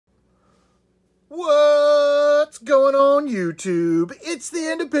What's going on, YouTube? It's the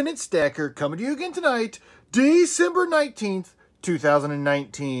Independent Stacker coming to you again tonight, December 19th,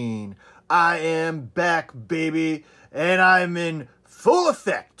 2019. I am back, baby, and I'm in full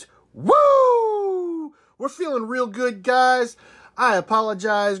effect. Woo! We're feeling real good, guys. I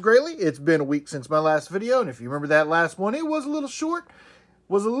apologize greatly. It's been a week since my last video, and if you remember that last one, it was a little short,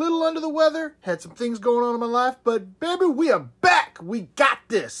 was a little under the weather, had some things going on in my life, but baby, we are back. We got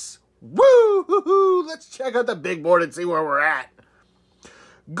this. Woo! Let's check out the big board and see where we're at.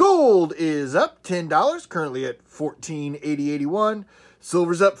 Gold is up $10, currently at $14.8081.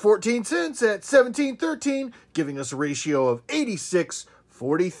 Silver's up 14 cents at $17.13, giving us a ratio of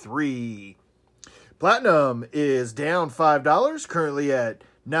 86.43. Platinum is down $5, currently at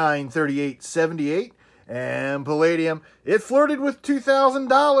 $938.78. And palladium, it flirted with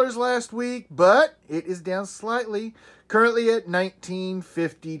 $2,000 last week, but it is down slightly, currently at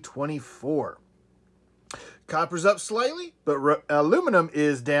 $1950.24. Copper's up slightly, but aluminum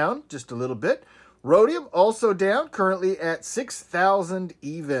is down just a little bit. Rhodium also down, currently at 6,000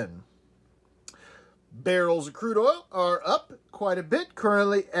 even. Barrels of crude oil are up quite a bit,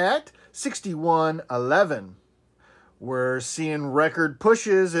 currently at 61.11. We're seeing record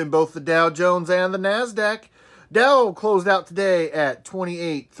pushes in both the Dow Jones and the NASDAQ. Dow closed out today at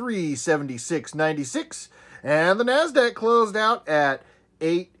 28,376.96, and the NASDAQ closed out at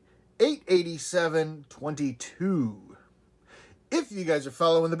 887.22. If you guys are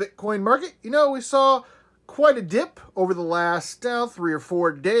following the Bitcoin market, you know we saw quite a dip over the last 3 or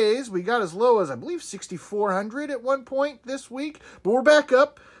 4 days. We got as low as, I believe, 6,400 at one point this week, but we're back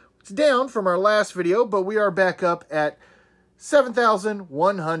up. It's down from our last video, but we are back up at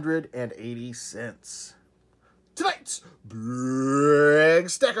 7,180 cents. Tonight's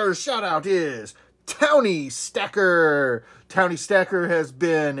Big Stacker shout-out is Townie Stacker. Townie Stacker has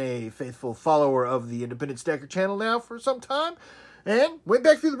been a faithful follower of the Independent Stacker channel now for some time, and went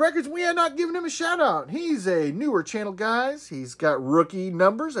back through the records. We had not given him a shout-out. He's a newer channel, guys. He's got rookie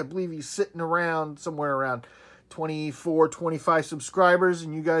numbers. I believe he's sitting around somewhere around 24, 25 subscribers,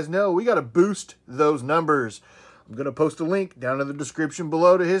 and you guys know we got to boost those numbers. I'm going to post a link down in the description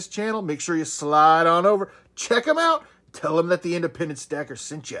below to his channel. Make sure you slide on over. Check him out. Tell him that the Independent Stacker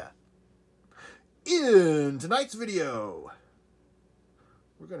sent you. In tonight's video,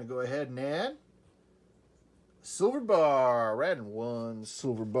 we're going to go ahead and add silver bar. We're adding one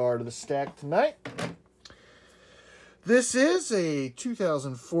silver bar to the stack tonight. This is a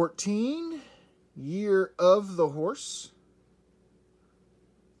 2014 Year of the Horse.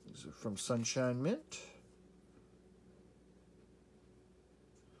 These are from Sunshine Mint.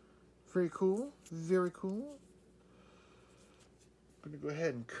 Very cool. Very cool. I'm going to go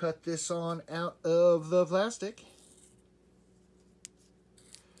ahead and cut this on out of the plastic.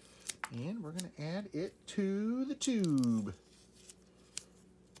 And we're going to add it to the tube.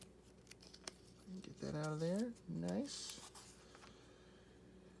 Get that out of there. Nice.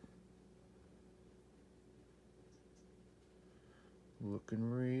 Looking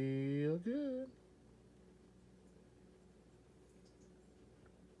real good.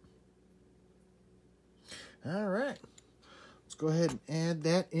 All right. Let's go ahead and add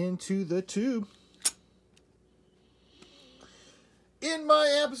that into the tube. In my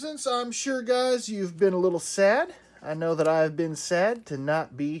absence, I'm sure, guys, you've been a little sad. I know that I've been sad to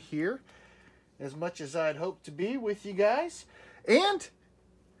not be here as much as I'd hoped to be with you guys. And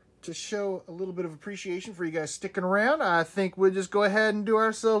to show a little bit of appreciation for you guys sticking around, I think we'll just go ahead and do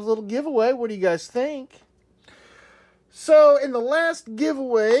ourselves a little giveaway. What do you guys think? So, in the last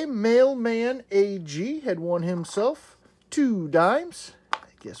giveaway, Mailman AG had won himself 2 dimes. I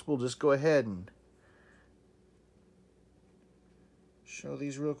guess we'll just go ahead and show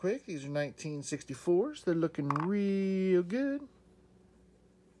these real quick. These are 1964s. They're looking real good.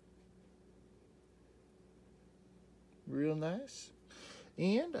 Real nice.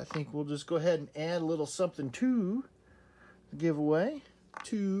 And I think we'll just go ahead and add a little something to the giveaway.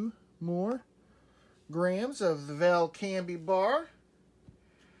 2 more grams of the Val Canby bar.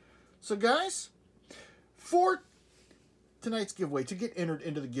 So guys, for tonight's giveaway, to get entered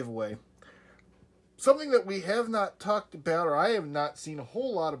into the giveaway, something that we have not talked about, or I have not seen a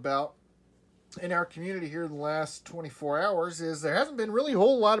whole lot about in our community here in the last 24 hours, is there hasn't been really a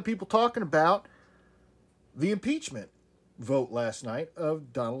whole lot of people talking about the impeachment vote last night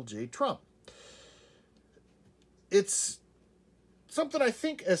of Donald J. Trump. It's something I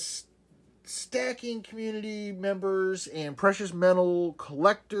think as stacking community members and precious metal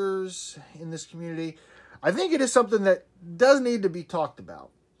collectors in this community, I think it is something that does need to be talked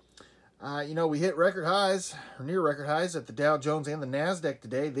about. You know, we hit record highs, or near record highs, at the Dow Jones and the NASDAQ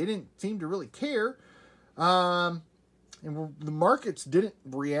today. They didn't seem to really care. And the markets didn't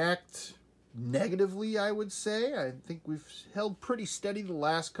react negatively, I would say. I think we've held pretty steady the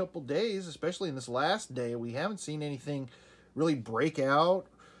last couple days, especially in this last day. We haven't seen anything really break out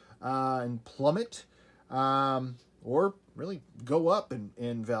and plummet, or really go up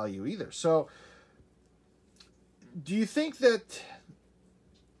in value either. So, do you think that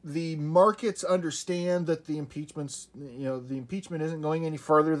the markets understand that the impeachment isn't going any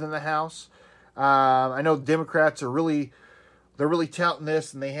further than the House? I know Democrats they're really touting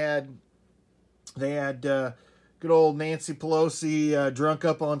this, and they had good old Nancy Pelosi drunk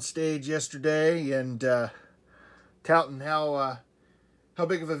up on stage yesterday and touting how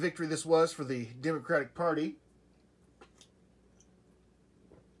big of a victory this was for the Democratic Party.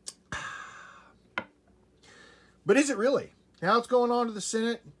 But is it really? Now it's going on to the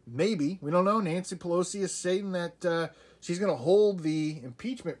Senate. Maybe. We don't know. Nancy Pelosi is saying that she's going to hold the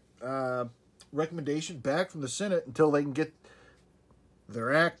impeachment recommendation back from the Senate until they can get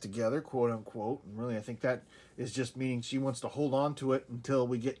their act together, quote unquote. And really, I think that is just meaning she wants to hold on to it until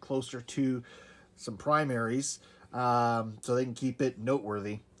we get closer to some primaries, so they can keep it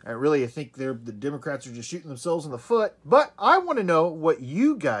noteworthy. I think the Democrats are just shooting themselves in the foot. But I want to know what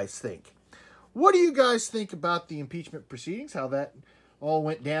you guys think. What do you guys think about the impeachment proceedings? How that all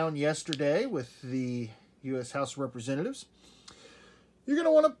went down yesterday with the U.S. House of Representatives? You're going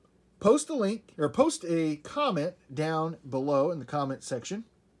to want to post a link or post a comment down below in the comment section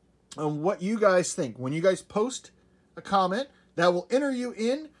on what you guys think. When you guys post a comment, that will enter you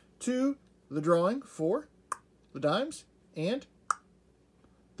into the drawing for the dimes and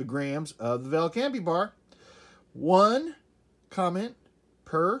the grams of the Val Canby bar. One comment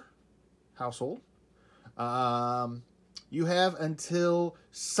per household. You have until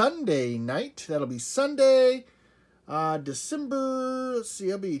Sunday night. That'll be Sunday, December, let's see,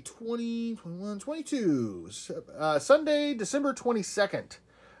 it'll be 20, 21, 22. Sunday, December 22nd.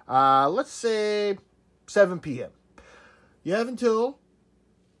 Let's say 7 p.m. You have until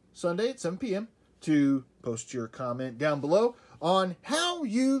Sunday at 7 p.m. to post your comment down below on how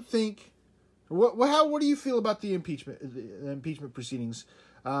you think, what do you feel about the impeachment proceedings?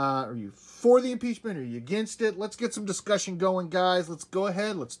 Are you for the impeachment? Are you against it? Let's get some discussion going, guys. Let's go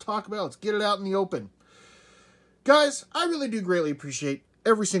ahead. Let's talk about it. Let's get it out in the open. Guys, I really do greatly appreciate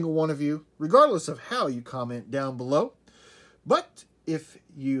every single one of you, regardless of how you comment down below. But if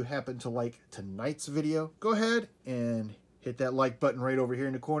you happen to like tonight's video, go ahead and hit that like button right over here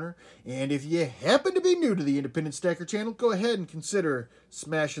in the corner. And if you happen to be new to the Independent Stacker channel, go ahead and consider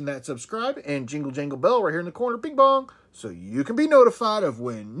smashing that subscribe and jingle jangle bell right here in the corner, bing bong, so you can be notified of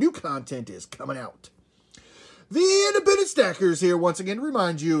when new content is coming out. The Independent Stackers here once again to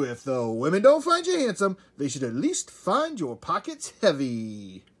remind you, if the women don't find you handsome, they should at least find your pockets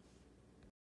heavy.